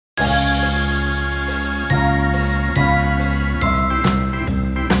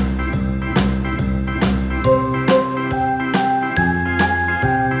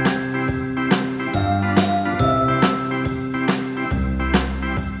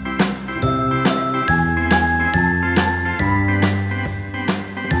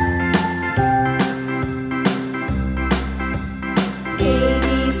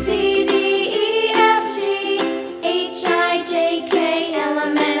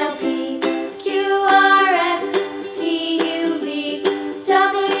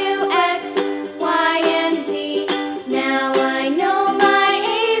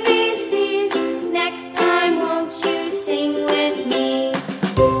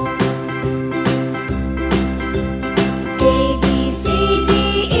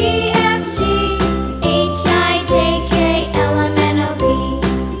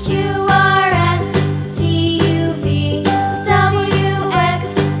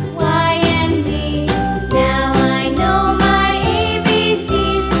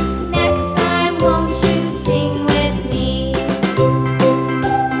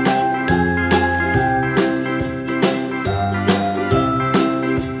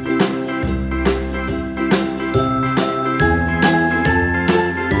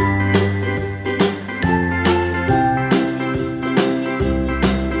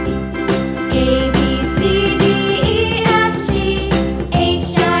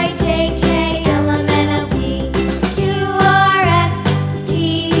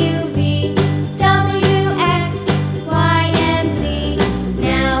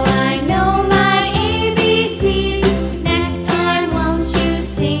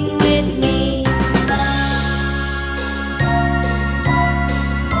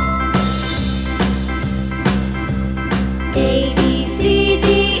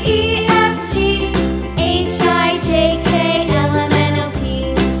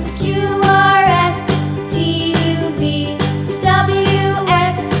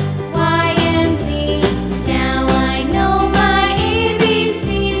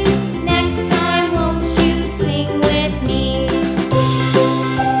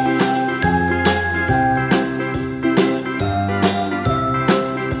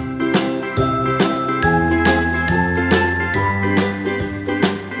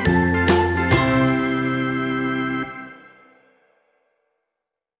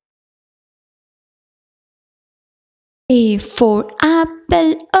A for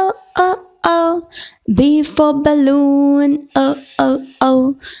apple, oh, oh, oh. B for balloon, oh, oh,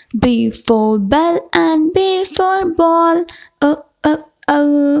 oh. B for bell and B for ball, oh, oh,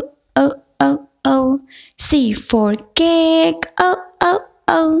 oh, oh, oh, oh. C for cake, oh, oh,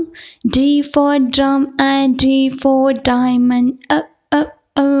 oh. D for drum and D for diamond, oh, oh,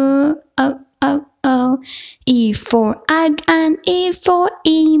 oh, oh, oh, oh. E for egg and E for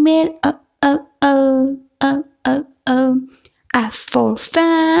email, oh, oh, oh, oh, oh, oh. F for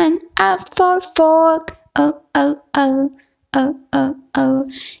fan, F for fork, oh, oh, oh, oh, oh, oh.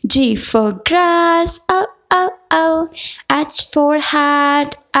 G for grass, oh, oh, oh. H for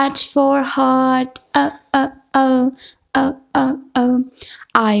hat, H for heart, oh, oh, oh, oh, oh, oh.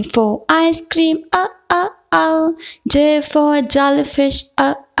 I for ice cream, oh, oh, oh. J for jellyfish,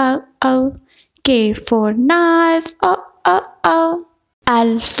 oh, oh, oh. K for knife, oh, oh, oh.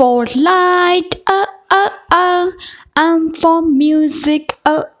 L for light, oh, oh, oh. M for music,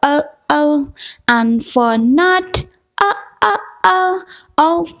 oh, oh, oh. N for nut, oh, oh, oh.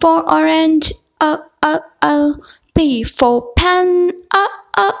 O for orange, oh, oh, oh. P for pen, oh,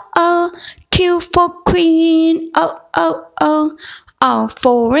 oh, oh. Q for queen, oh, oh, oh. R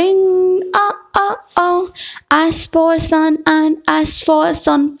for ring, oh, oh, oh. S for sun and S for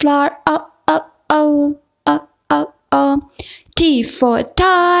sunflower, oh, oh, oh, oh, oh, oh. T for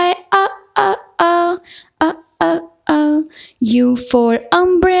tie, oh, oh, oh, oh, oh, oh. U for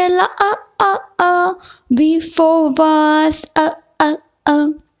umbrella, oh, oh, oh. V for vase, oh, oh,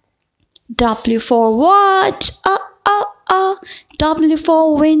 oh. W for watch, oh, oh, oh. W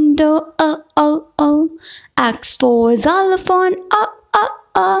for window, oh, oh, oh. X for xylophone, oh, oh,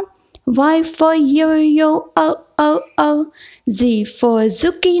 oh. Y for yo-yo, oh, oh, oh. Z for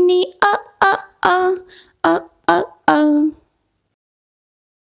zucchini, oh, oh, oh, oh, oh, oh.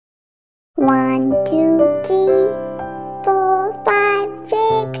 1, 2, 3, 4, 5,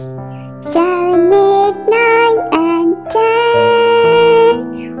 6, 7, 8, 9, and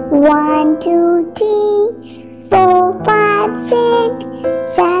 10. 1, 2, 3, 4, 5, 6,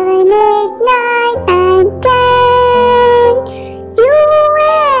 7, 8, 9, and 10. You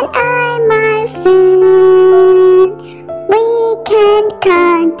and I, my friend, we can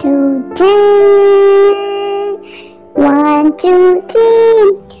count to 10. 1, 2,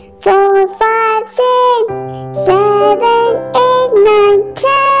 3, 4, 5, 6, 7, 8, 9,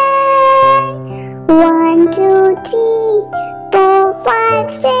 10. 1, 2, 3, 4,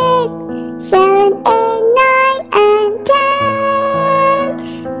 5, 6, 7, 8, 9, and 10.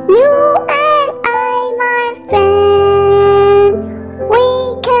 You and I, my friend, we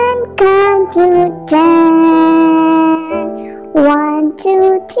can count to 10. 1,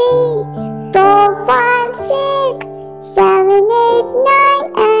 2, 3, 4, 5, 6, 7, 8,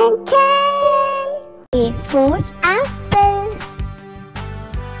 9, and 10. A for apple.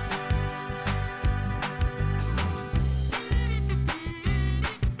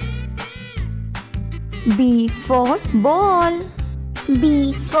 B for ball,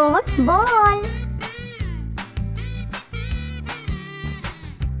 B for ball.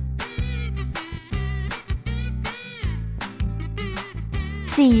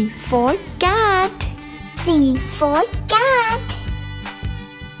 C for cat, C for cat.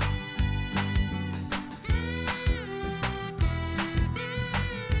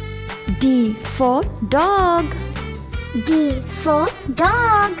 D for dog, D for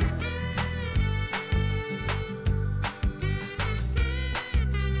dog.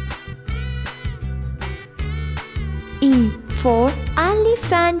 E for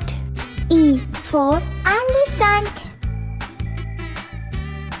elephant, E for elephant.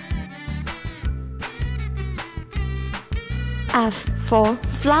 F for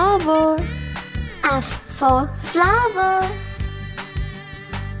flower, F for flower.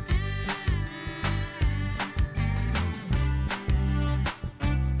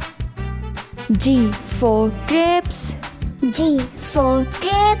 G for grapes, G for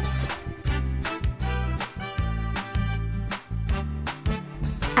grapes.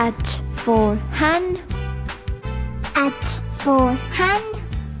 H for hen, H for hen.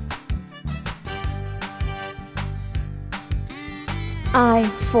 I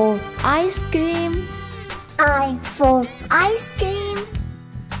for ice cream, I for ice cream.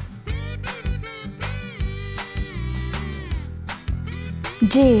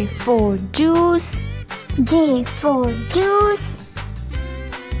 J for juice, J for juice.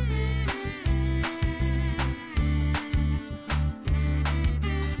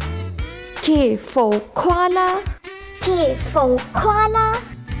 K for koala, K for koala.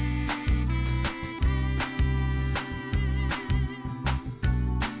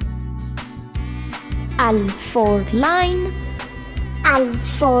 L for line. L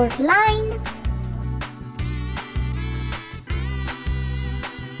for line.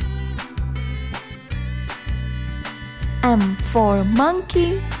 M for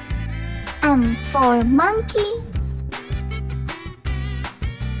monkey. M for monkey.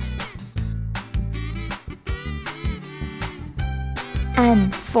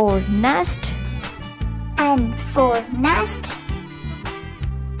 N for nest. N for nest.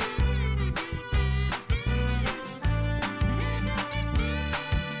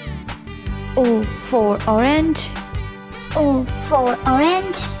 O for orange. O for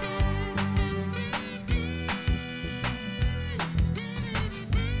orange.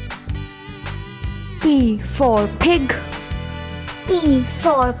 P for pig. P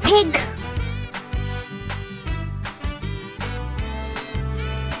for pig.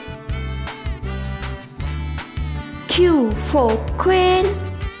 Q for quail.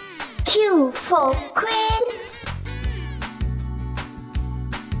 Q for quail.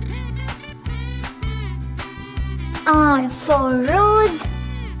 R for rose.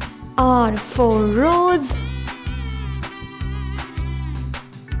 R for rose.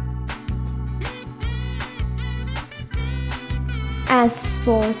 S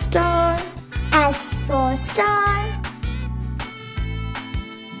for star. S for star.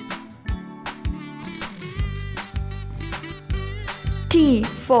 T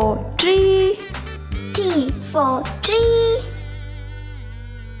for tree. T for tree.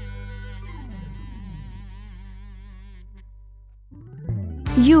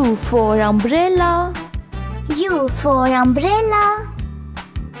 U for umbrella. U for umbrella.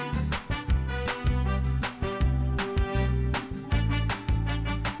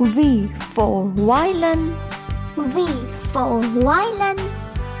 V for violin. V for violin.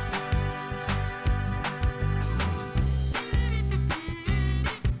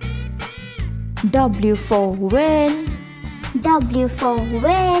 W for whale. W for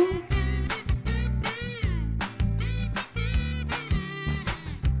whale.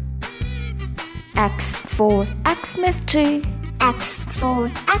 X for Xmas tree. X for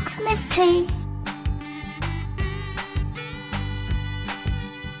Xmas tree.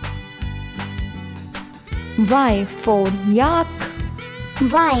 Y for yak.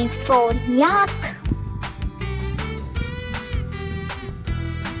 Y for yak.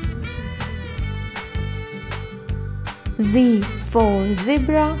 Z for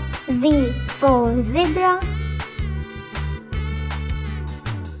zebra. Z for zebra.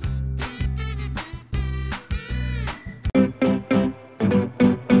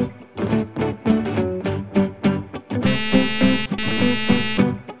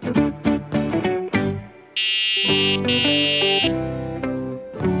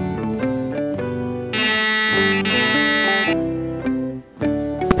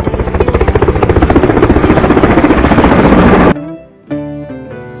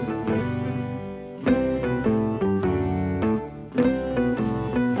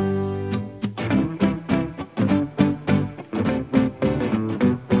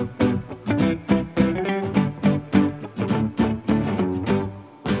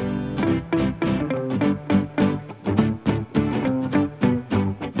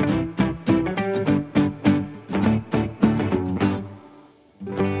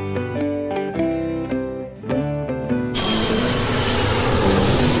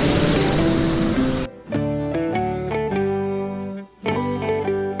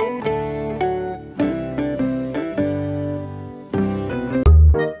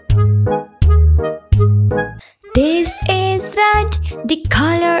 This is red, the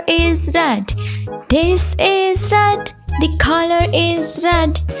color is red. This is red, the color is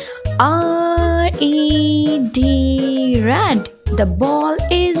red. R-E-D, red. The ball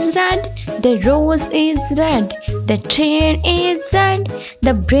is red, the rose is red. The train is red,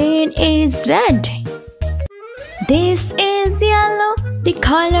 the brain is red. This is yellow, the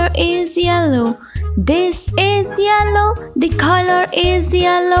color is yellow. This is yellow, the color is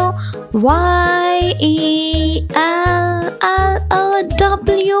yellow. Y-E-L-L-O-W,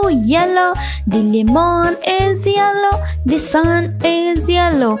 yellow. The lemon is yellow, the sun is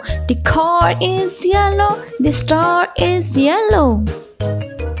yellow. The car is yellow, the star is yellow.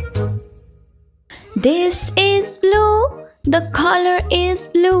 This is blue, the color is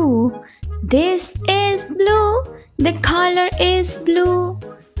blue. This is blue, the color is blue.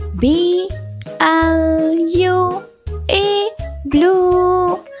 B-L-U-E,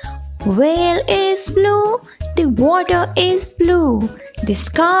 blue. Whale is blue, the water is blue. The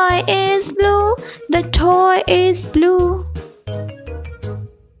sky is blue, the toy is blue.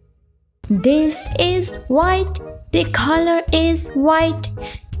 This is white, the color is white.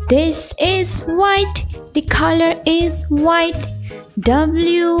 This is white, the color is white.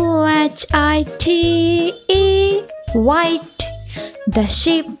 W-H-I-T-E, white. The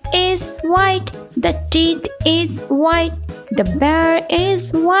sheep is white, the teeth is white, the bear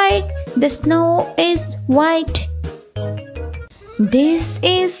is white, the snow is white. This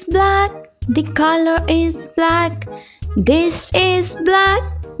is black, the color is black. This is black,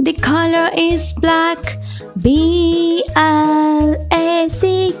 the color is black. B-L-A-C-K,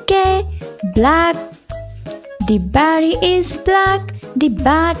 black. The berry is black, the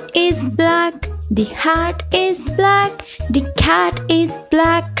bat is black, the hat is black, the cat is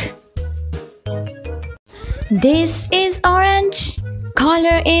black. This is orange,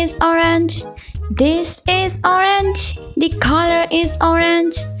 color is orange. This is orange, the color is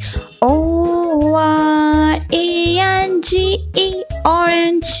orange. O-R-A-N-G-E,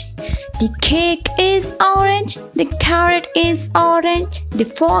 orange. The cake is orange, the carrot is orange, the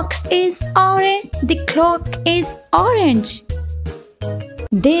fox is orange, the clock is orange.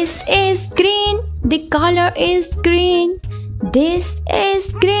 This is green, the color is green. This is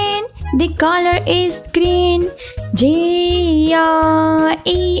green, the color is green. G-R-E-E-N,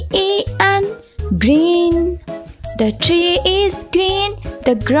 green. The tree is green,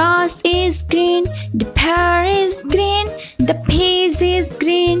 the grass is green, the pear is green, the peas is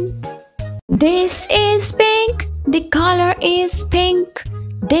green. This is pink, the color is pink.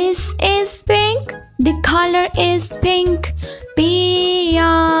 This is pink, the color is pink. P-I-N-K,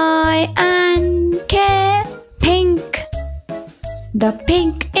 pink. The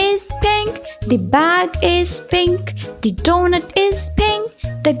pink is pink, the bag is pink, the donut is pink,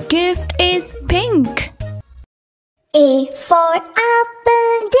 the gift is pink. A for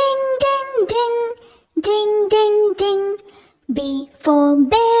apple, ding, ding, ding, ding, ding, ding. B for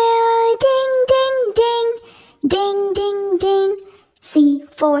bear, ding, ding, ding, ding, ding, ding. C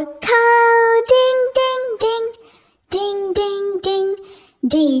for cow, ding, ding, ding, ding, ding, ding.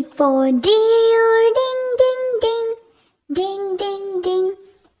 D for deer, ding, ding, ding, ding, ding, ding.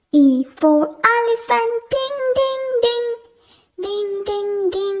 E for elephant, ding, ding, ding, ding, ding,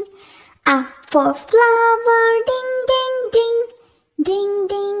 ding. F for flower, ding, ding, ding, ding,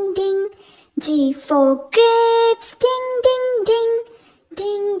 ding, ding. G for grapes, ding, ding, ding,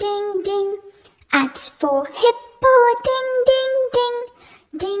 ding, ding, ding. H for hippo, ding, ding, ding,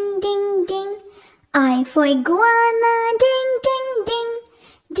 ding, ding, ding. I for iguana, ding, ding, ding,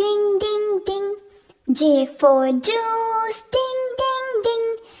 ding, ding, ding. J for juice, ding, ding, ding,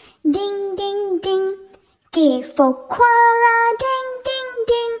 ding, ding, ding. K for koala, ding, ding,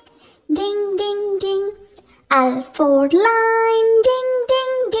 ding, ding, ding, ding. L for lion, ding,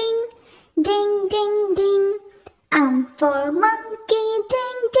 ding, ding, ding, ding, ding. M for monkey,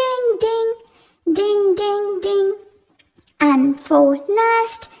 ding, ding, ding, ding, ding, ding. N for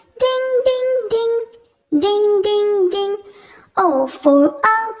nest, ding, ding, ding, ding, ding, ding. O for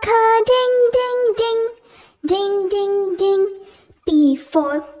orca, ding, ding, ding, ding, ding, ding. P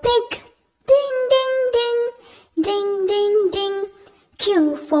for pig, ding, ding, ding, ding, ding, ding.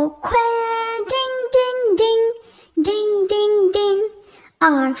 Q for quail, ding, ding, ding, ding, ding, ding.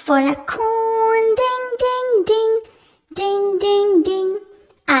 R for raccoon, ding, ding, ding, ding, ding, ding.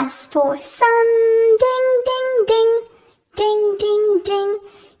 S for sun, ding, ding, ding, ding, ding, ding.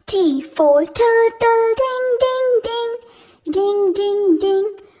 T for turtle, ding, ding, ding, ding, ding, ding.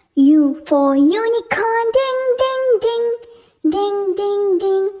 U for unicorn, ding, ding, ding, ding, ding,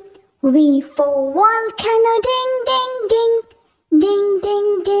 ding. V for volcano, ding, ding, ding, ding, ding,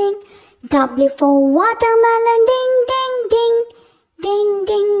 ding. W for watermelon, ding, ding, ding, ding,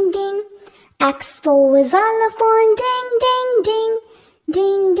 ding, ding. X for xylophone, ding, ding, ding,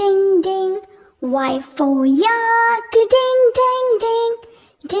 ding, ding, ding. Y for yak, ding, ding, ding,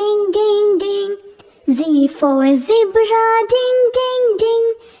 ding, ding, ding. Z for zebra, ding, ding,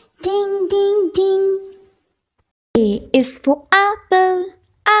 ding, ding, ding, ding. A is for apple,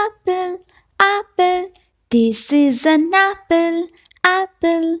 apple, apple. This is an apple,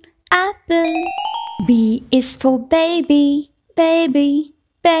 apple, apple. B is for baby, baby,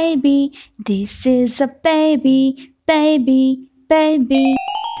 baby. This is a baby, baby, baby.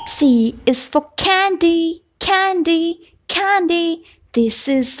 C is for candy, candy, candy. This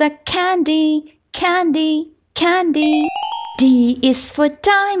is the candy, candy, candy. D is for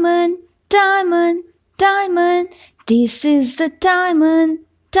diamond, diamond, diamond. This is the diamond,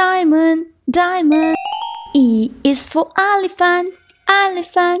 diamond, diamond. E is for elephant,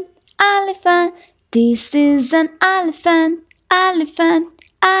 elephant, elephant. This is an elephant, elephant,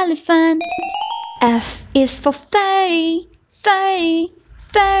 elephant. F is for fairy, fairy,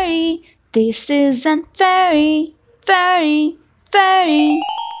 fairy. This is an fairy, fairy, fairy.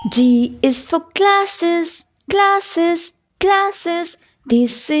 G is for glasses, glasses, glasses.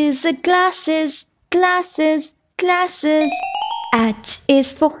 This is the glasses, glasses, glasses. H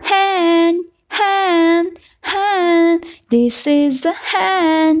is for hand, hand, hand. This is the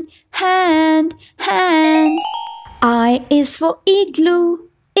hand, hand, hand. I is for igloo,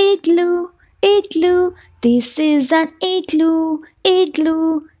 igloo, igloo. This is an igloo,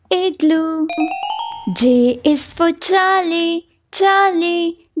 igloo, igloo. J is for jolly,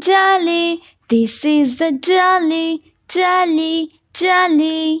 jolly, jolly. This is the jolly, jolly,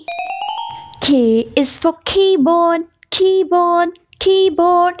 jolly. K is for keyboard, keyboard,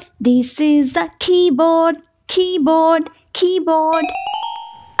 keyboard. This is the keyboard, keyboard, keyboard.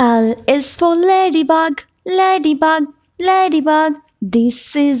 L is for ladybug, ladybug, ladybug.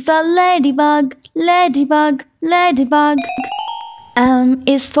 This is the ladybug, ladybug, ladybug. M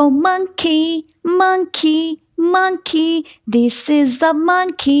is for monkey, monkey, monkey. This is the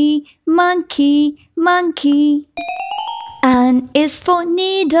monkey, monkey, monkey. N is for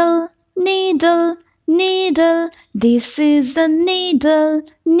needle, needle, needle. This is the needle,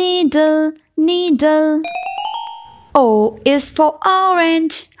 needle, needle. O is for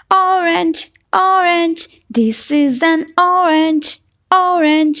orange, orange, orange. This is an orange,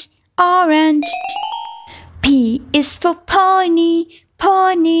 orange, orange. P is for pony,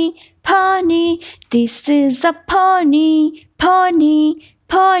 pony, pony. This is a pony, pony,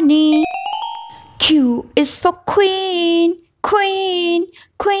 pony. Q is for queen, queen,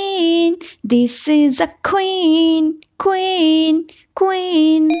 queen. This is a queen, queen,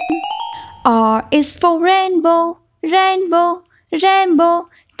 queen. R is for rainbow, rainbow, rainbow.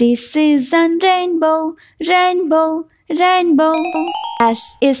 This is a rainbow, rainbow, rainbow.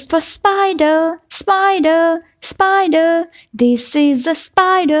 S is for spider, spider, spider. This is a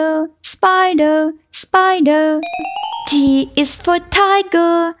spider, spider, spider. T is for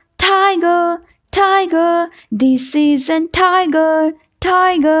tiger, tiger, tiger. This is a tiger,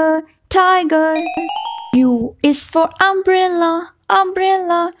 tiger, tiger. U is for umbrella,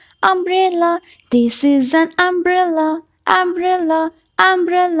 umbrella, umbrella. This is an umbrella, umbrella,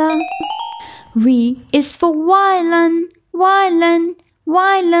 umbrella. V is for violin, violin,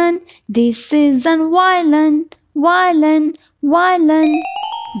 violin. This is an violin, violin, violin.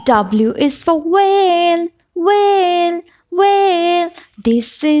 W is for whale, whale, whale.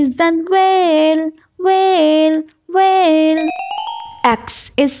 This is an whale, whale, whale.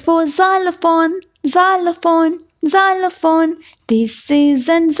 X is for xylophone, xylophone, xylophone. This is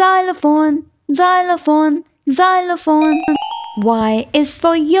an xylophone, xylophone, xylophone. Y is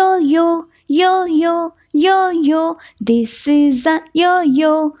for yo-yo, yo-yo, yo-yo. This is a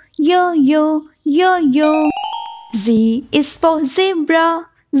yo-yo, yo-yo, yo-yo. Z is for zebra,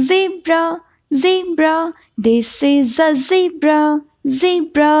 zebra, zebra. This is a zebra,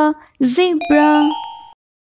 zebra, zebra.